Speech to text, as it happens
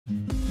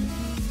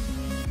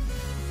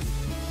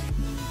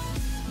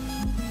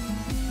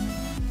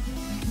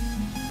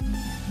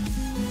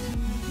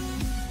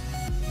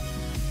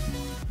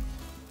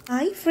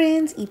Hi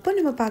friends, இப்போ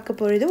நம்ம பார்க்க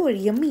போகிறது ஒரு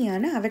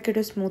எம்மியான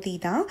அவகேடோ ஸ்மூத்தி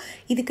தான்.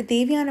 இதுக்கு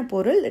தேவையான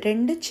பொருள்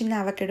 2 சின்ன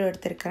அவகேடோ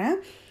எடுத்துருக்கிறேன்.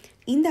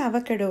 இந்த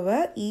அவகேடோவை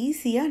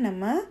ஈஸியாக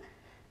நம்ம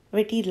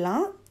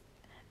வெட்டிடலாம்.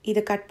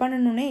 இதை கட்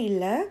பண்ணணுன்னே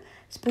இல்லை,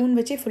 ஸ்பூன்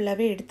வச்சே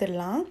ஃபுல்லாகவே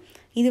எடுத்துடலாம்.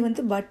 இது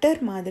வந்து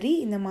பட்டர் மாதிரி,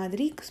 இந்த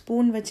மாதிரி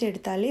ஸ்பூன் வச்சு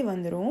எடுத்தாலே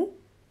வந்துடும்.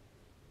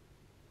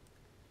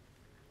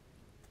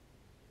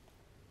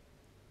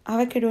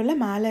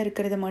 அவகேடோவில் மேலே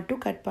இருக்கிறத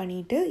மட்டும் கட்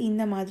பண்ணிவிட்டு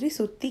இந்த மாதிரி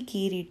சுற்றி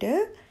கீறிட்டு,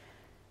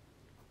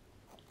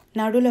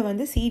 நடுவில்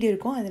வந்து சீடு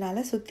இருக்கும்,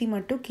 அதனால் சுற்றி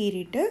மட்டும்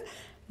கீறிட்டு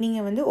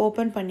நீங்கள் வந்து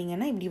ஓப்பன்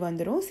பண்ணிங்கன்னா இப்படி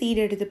வந்துடும். சீடு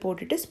எடுத்து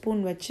போட்டுட்டு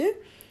ஸ்பூன் வச்சு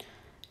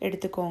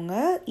எடுத்துக்கோங்க.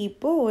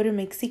 இப்போது ஒரு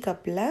மிக்ஸி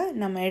கப்பில்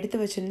நம்ம எடுத்து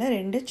வச்சுருந்த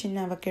 2 சின்ன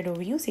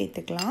அவகேடோவையும்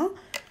சேர்த்துக்கலாம்.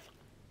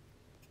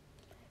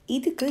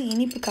 இதுக்கு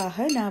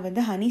இனிப்புக்காக நான்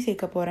வந்து ஹனி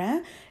சேர்க்க போகிறேன்.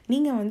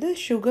 நீங்கள் வந்து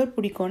சுகர்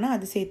பிடிக்கும்னா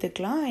அது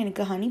சேர்த்துக்கலாம்.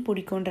 எனக்கு ஹனி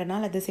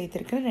பிடிக்குன்றனால அது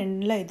சேர்த்துருக்கிறேன்.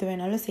 2ல் எது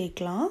வேணாலும்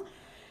சேர்க்கலாம்.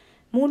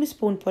 3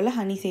 ஸ்பூன் போல்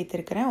ஹனி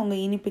சேர்த்துருக்கிறேன்,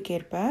 உங்கள்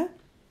இனிப்புக்கேற்ப.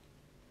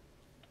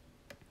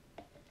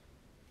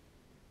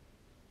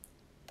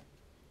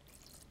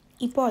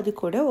 இப்போ அது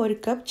கூட 1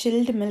 கப்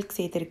சில்டு மில்க்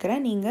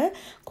சேர்த்துருக்கிறேன். நீங்கள்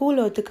கூழ்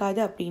ஒத்துக்காது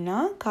அப்படின்னா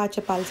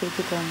காய்ச்ச பால்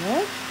சேர்த்துக்கோங்க.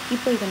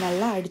 இப்போ இதை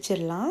நல்லா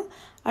அடிச்சிடலாம்.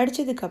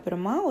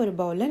 அடித்ததுக்கப்புறமா ஒரு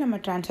பவுலில் நம்ம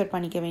ட்ரான்ஸ்ஃபர்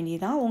பண்ணிக்க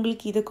வேண்டியதான்.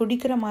 உங்களுக்கு இதை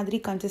குடிக்கிற மாதிரி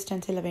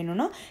கன்சிஸ்டன்சியில்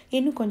வேணும்னா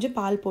இன்னும் கொஞ்சம்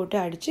பால் போட்டு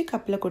அடித்து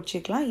கப்பில்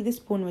குடிச்சிக்கலாம். இது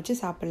ஸ்பூன் வச்சு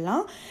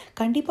சாப்பிட்லாம்.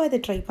 கண்டிப்பாக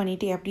இதை ட்ரை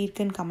பண்ணிவிட்டு எப்படி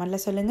இருக்குன்னு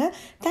கமெண்டில் சொல்லுங்கள்.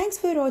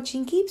 தேங்க்ஸ் ஃபார்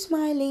வாட்சிங். Keep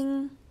smiling.